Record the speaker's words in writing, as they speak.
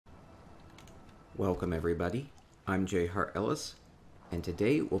Welcome everybody, I'm J. Hart Ellis, and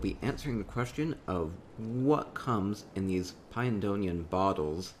today we'll be answering the question of what comes in these Pyandonean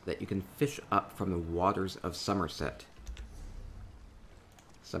bottles that you can fish up from the waters of Summerset.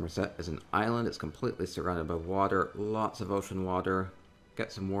 Summerset is an island, it's completely surrounded by water, lots of ocean water.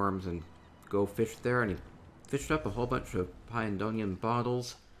 Get some worms and go fish there, and he fished up a whole bunch of Pyandonean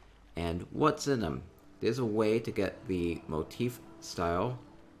bottles. And what's in them? There's a way to get the motif style,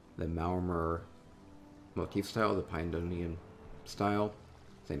 the Maormer motif style, the Pyandonean style,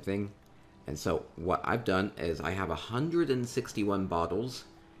 same thing. And so what I've done is I have 161 bottles,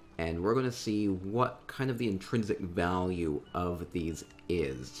 and we're going to see what kind of the intrinsic value of these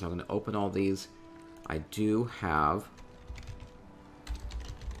is. So I'm going to open all these. I do have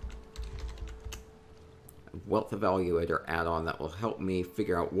a wealth evaluator add-on that will help me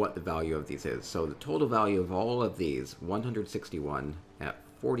figure out what the value of these is. So the total value of all of these, 161 at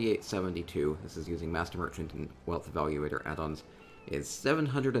 48.72, this is using Master Merchant and Wealth Evaluator add-ons, is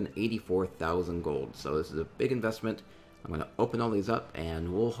 784,000 gold. So this is a big investment. I'm going to open all these up,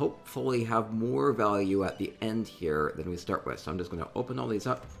 and we'll hopefully have more value at the end here than we start with. So I'm just going to open all these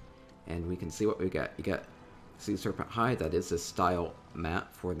up, and we can see what we get. You get Sea Serpent Hide, that is the style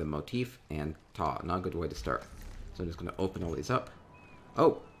mat for the motif, and Ta, not a good way to start. So I'm just going to open all these up.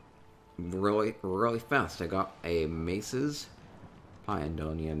 Oh, really fast. I got a Maces,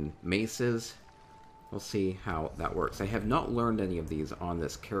 Pyandonean Maces. We'll see how that works. I have not learned any of these on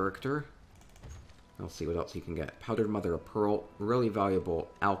this character. We'll see what else you can get. Powdered Mother of Pearl, really valuable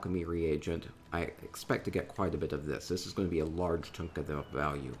alchemy reagent. I expect to get quite a bit of this. This is going to be a large chunk of the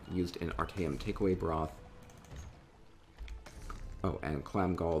value. Used in Artaeum takeaway broth. Oh, and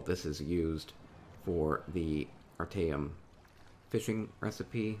clam gall. This is used for the Artaeum fishing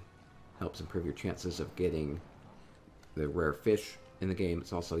recipe. Helps improve your chances of getting the rare fish in the game.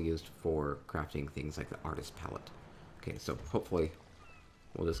 It's also used for crafting things like the artist palette. Okay, so hopefully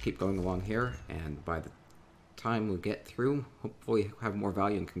we'll just keep going along here, and by the time we get through, hopefully have more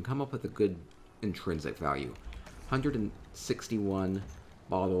value and can come up with a good intrinsic value. 161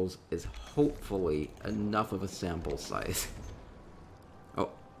 bottles is hopefully enough of a sample size. Oh,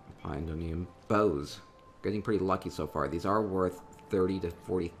 Pyandonean bows. Getting pretty lucky so far. These are worth 30 to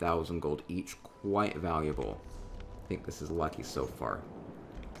 40,000 gold each, quite valuable. I think this is lucky so far.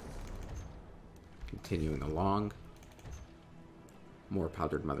 Continuing along. More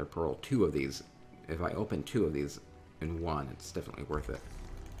Powdered Mother Pearl. 2 of these. If I open 2 of these in one, it's definitely worth it.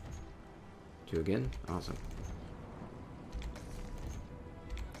 2 again? Awesome.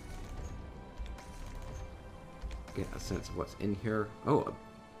 Get a sense of what's in here. Oh,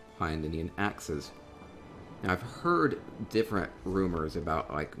 Pyandonean axes. Now, I've heard different rumors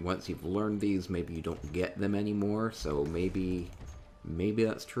about, like, once you've learned these, maybe you don't get them anymore, so maybe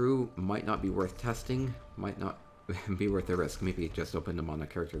that's true. Might not be worth testing. Might not be worth the risk. Maybe just open them on a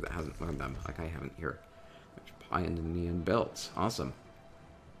character that hasn't learned them, like I haven't here. Pyandonean belts. Awesome.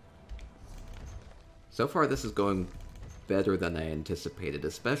 So far, this is going better than I anticipated,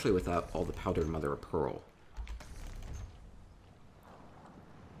 especially without all the Powdered Mother of Pearl.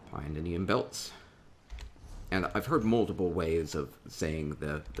 Pyandonean belts. And I've heard multiple ways of saying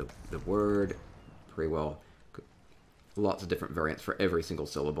the word pretty well. Lots of different variants for every single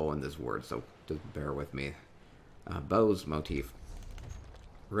syllable in this word, so just bear with me. Bows motif.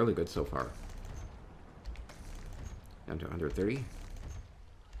 Really good so far. Down to 130.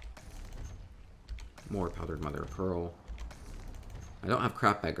 More Powdered Mother of Pearl. I don't have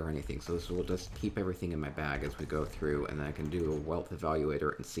crap bag or anything, so this will just keep everything in my bag as we go through, and then I can do a wealth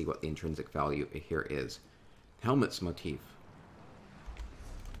evaluator and see what the intrinsic value here is. Helmets motif.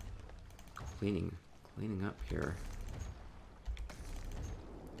 Cleaning up here.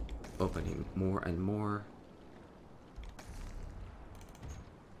 Opening more and more.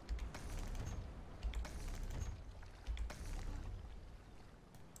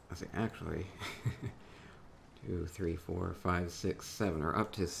 I say actually 2, 3, 4, 5, 6, 7, or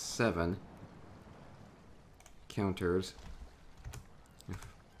up to 7 counters. I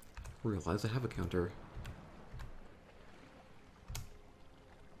realize I have a counter.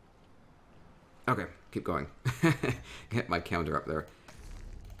 Okay, keep going. Get my counter up there.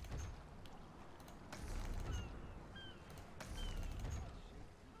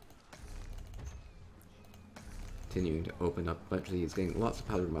 Continuing to open up a bunch of these, getting lots of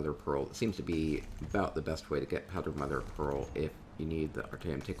Powdered Mother of Pearl. It seems to be about the best way to get Powdered Mother of Pearl if you need the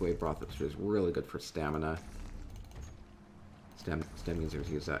Artaeum takeaway broth, which is really good for stamina. Stem users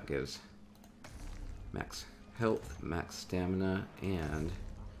use that, gives max health, max stamina, and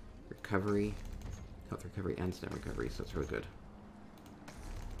recovery. Health recovery and stamina recovery, so it's really good.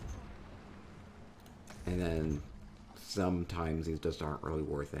 And then sometimes these just aren't really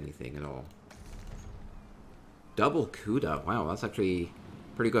worth anything at all. Double Cuda. Wow, that's actually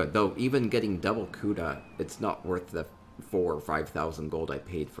pretty good. Though even getting double Cuda, it's not worth the 4,000 or 5,000 gold I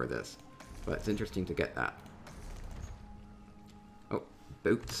paid for this. But it's interesting to get that. Oh,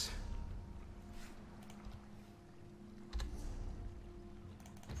 boots.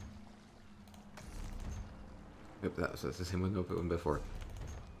 Oop, that was the same one I put one before.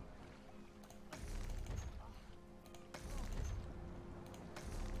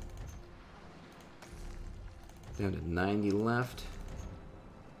 Down to 90 left.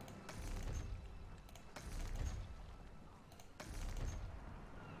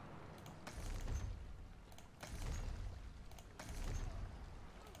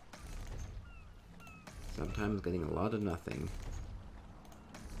 Sometimes getting a lot of nothing.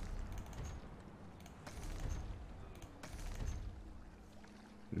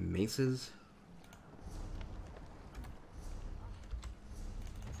 Maces.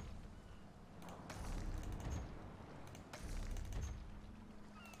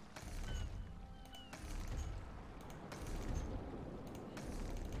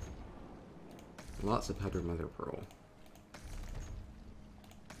 Lots of powdered mother pearl.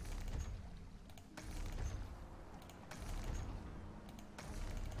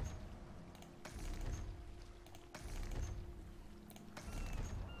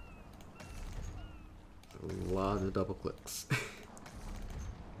 A lot of double clicks.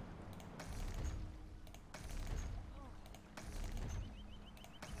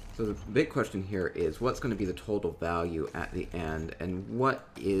 So the big question here is what's going to be the total value at the end, and what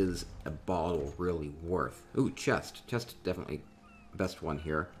is a bottle really worth? Ooh, chest. Chest definitely best one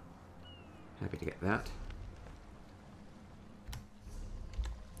here. Happy to get that.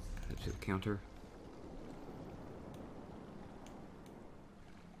 That's the counter.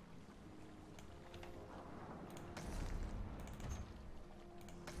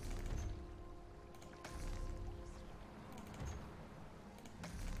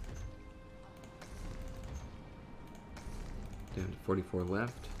 Down to 44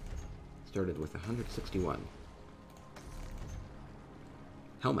 left. Started with 161.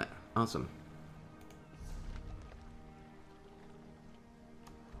 Helmet. Awesome.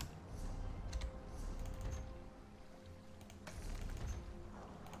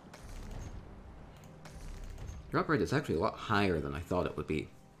 Drop rate is actually a lot higher than I thought it would be.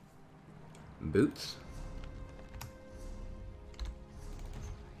 Boots.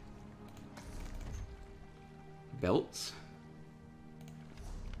 Belts.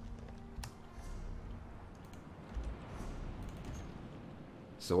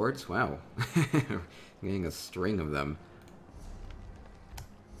 Swords? Wow. Getting a string of them.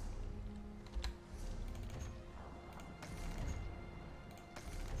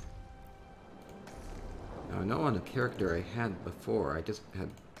 Now, I know on a character I had before, I just had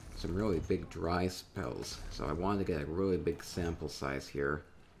some really big dry spells, so I wanted to get a really big sample size here.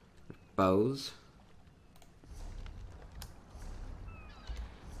 Bows.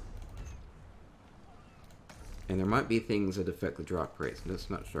 And there might be things that affect the drop rates. I'm just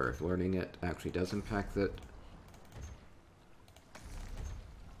not sure if learning it actually does impact it.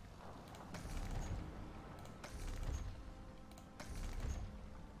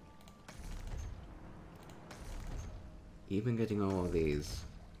 Even getting all of these,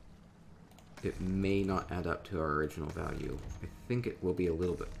 it may not add up to our original value. I think it will be a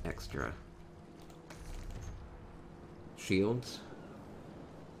little bit extra. Shields.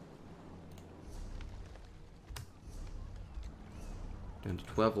 Down to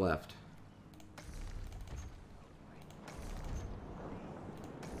 12 left.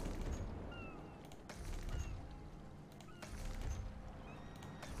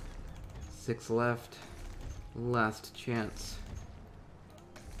 Six left. Last chance.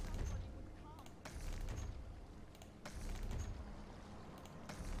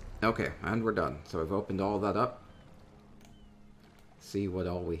 Okay, and we're done. So I've opened all that up. See what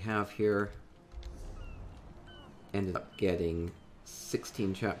all we have here. Ended up getting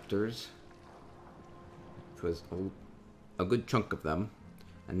 16 chapters, which was a good chunk of them.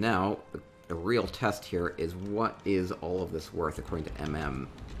 And now, the real test here is what is all of this worth according to MM?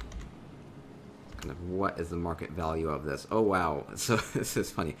 Kind of what is the market value of this? Oh wow, so this is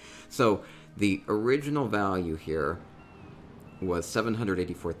funny. So the original value here was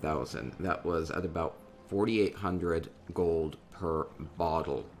 784,000. That was at about 4,800 gold per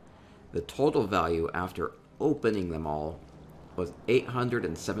bottle. The total value after opening them all was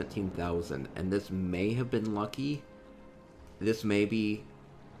 817,000, and this may have been lucky. This may be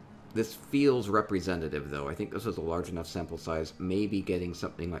This feels representative, though. I think this was a large enough sample size. Maybe getting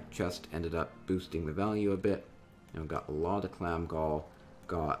something like chest ended up boosting the value a bit. You know, got a lot of clam gall,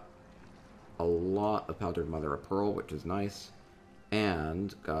 got a lot of powdered mother of pearl, which is nice,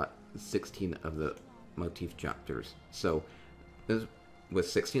 and got 16 of the motif chapters. So this was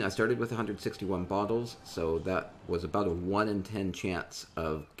 16. I started with 161 bottles, so that was about a 1 in 10 chance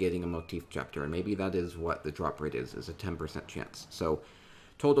of getting a motif chapter, and maybe that is what the drop rate is a 10% chance. So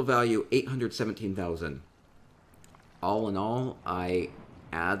total value 817,000. All in all, I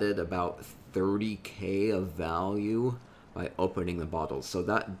added about 30k of value by opening the bottles. So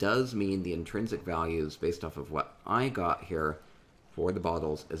that does mean the intrinsic values based off of what I got here for the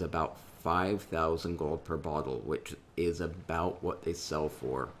bottles is about 5,000 gold per bottle, which is about what they sell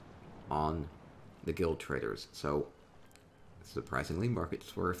for on the guild traders. So surprisingly,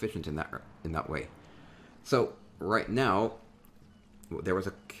 markets were efficient in that way. So right now, there was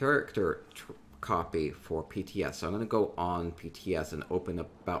a character copy for PTS. So I'm going to go on PTS and open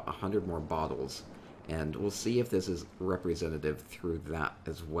about 100 more bottles, and we'll see if this is representative through that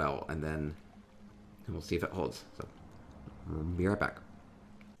as well, and then we'll see if it holds. So be right back.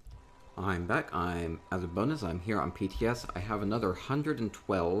 I'm back. As a bonus, I'm here on PTS. I have another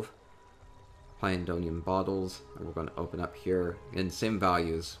 112 Pyandonean Bottles that we're going to open up here in same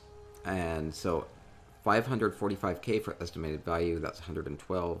values. And so 545k for estimated value. That's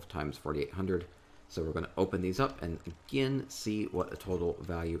 112 times 4,800. So we're going to open these up and again see what the total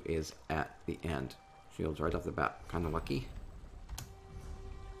value is at the end. Shields right off the bat. Kind of lucky.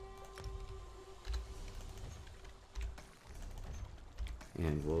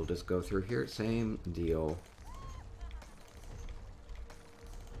 And we'll just go through here, same deal.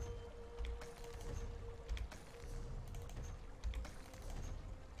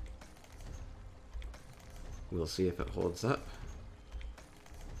 We'll see if it holds up.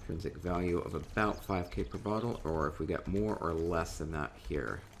 Intrinsic value of about 5k per bottle, or if we get more or less than that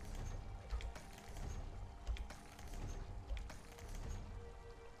here.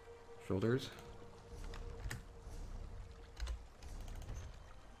 Shoulders.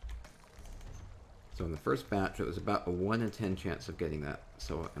 So in the first batch, it was about a 1 in 10 chance of getting that.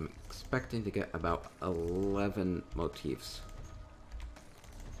 So I'm expecting to get about 11 motifs.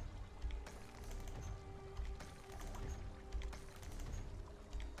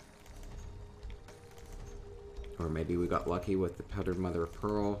 Or maybe we got lucky with the powdered mother of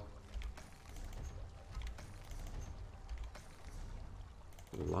pearl.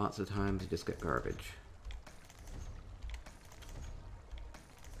 Lots of times you just get garbage.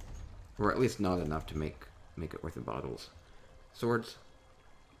 Or at least not enough to make it worth the bottles. Swords.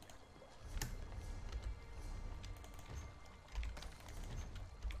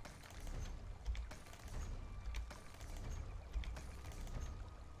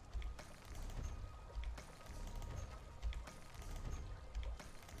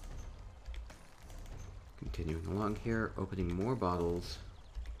 Continuing along here, opening more bottles.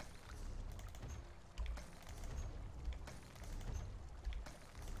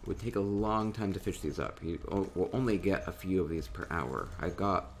 Would take a long time to fish these up. You will only get a few of these per hour. I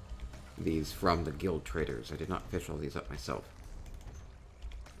got these from the guild traders. I did not fish all these up myself.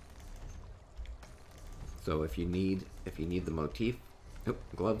 So if you need the motif, oh,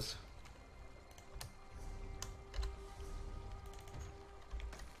 gloves.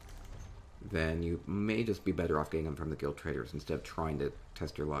 Then you may just be better off getting them from the guild traders instead of trying to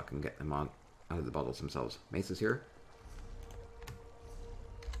test your luck and get them out of the bottles themselves. Maces here.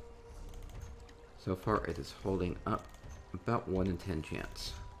 So far, it is holding up about 1 in 10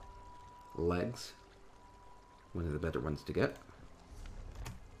 chance. Legs, one of the better ones to get.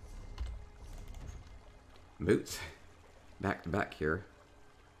 Boots, back to back here.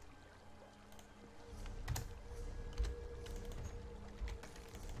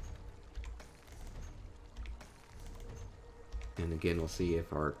 And again, we'll see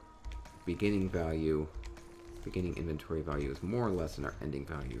if our beginning inventory value is more or less than our ending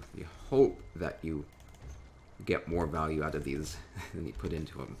value. You hope that you get more value out of these than you put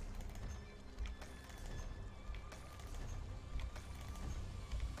into them.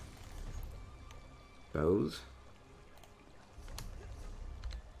 Bows.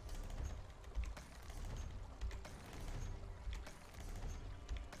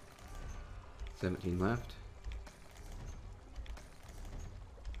 $17 left.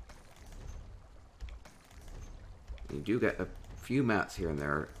 You do get a few mats here and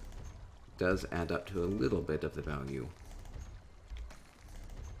there. It does add up to a little bit of the value.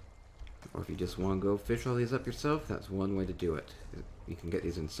 Or if you just want to go fish all these up yourself, that's one way to do it. You can get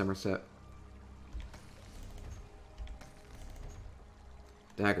these in Summerset.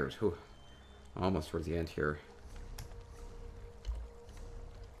 daggers. Whew. Almost towards the end here.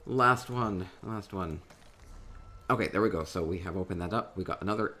 Last one. Last one. Okay, there we go. So we have opened that up. We got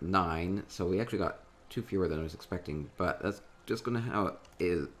another 9. So we actually got 2 fewer than I was expecting. But that's just going to how it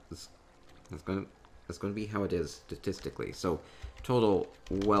is. That's going to be how it is statistically. So total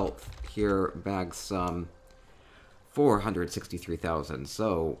wealth here, bag sum, 463,000.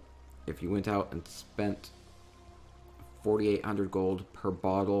 So if you went out and spent 4,800 gold per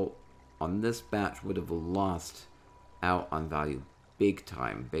bottle on this batch, would have lost out on value big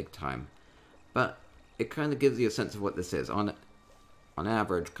time, big time. But it kind of gives you a sense of what this is. On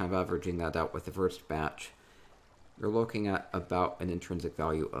average, kind of averaging that out with the first batch, you're looking at about an intrinsic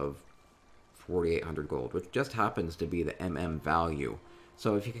value of 4,800 gold, which just happens to be the value.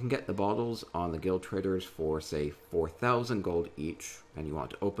 So if you can get the bottles on the guild traders for, say, 4,000 gold each, and you want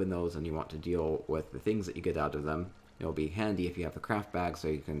to open those and you want to deal with the things that you get out of them, it'll be handy if you have a craft bag, so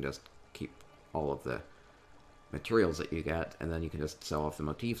you can just keep all of the materials that you get, and then you can just sell off the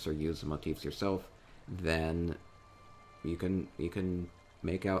motifs or use the motifs yourself. Then you can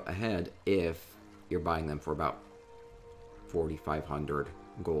make out ahead if you're buying them for about 4,500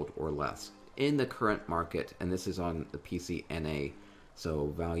 gold or less in the current market. And this is on the PC NA, so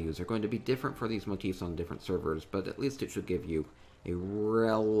values are going to be different for these motifs on different servers, but at least it should give you a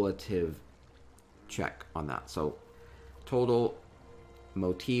relative check on that. So total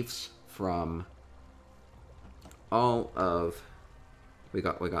motifs from all of, we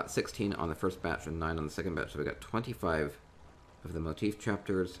got 16 on the first batch and 9 on the second batch, so we got 25 of the motif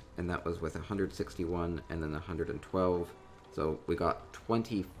chapters, and that was with 161 and then 112. So we got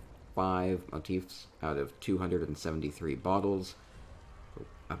 25 motifs out of 273 bottles,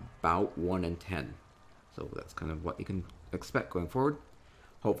 about 1 in 10. So that's kind of what you can expect going forward.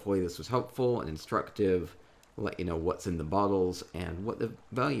 Hopefully this was helpful and instructive, let you know what's in the bottles and what the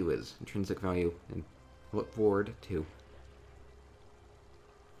value is, intrinsic value, and look forward to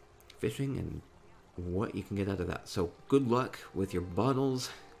fishing and what you can get out of that. So good luck with your bottles,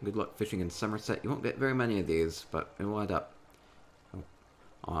 good luck fishing in Summerset. You won't get very many of these, but it will add up.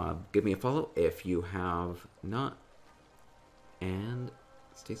 Give me a follow if you have not, and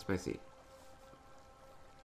stay spicy.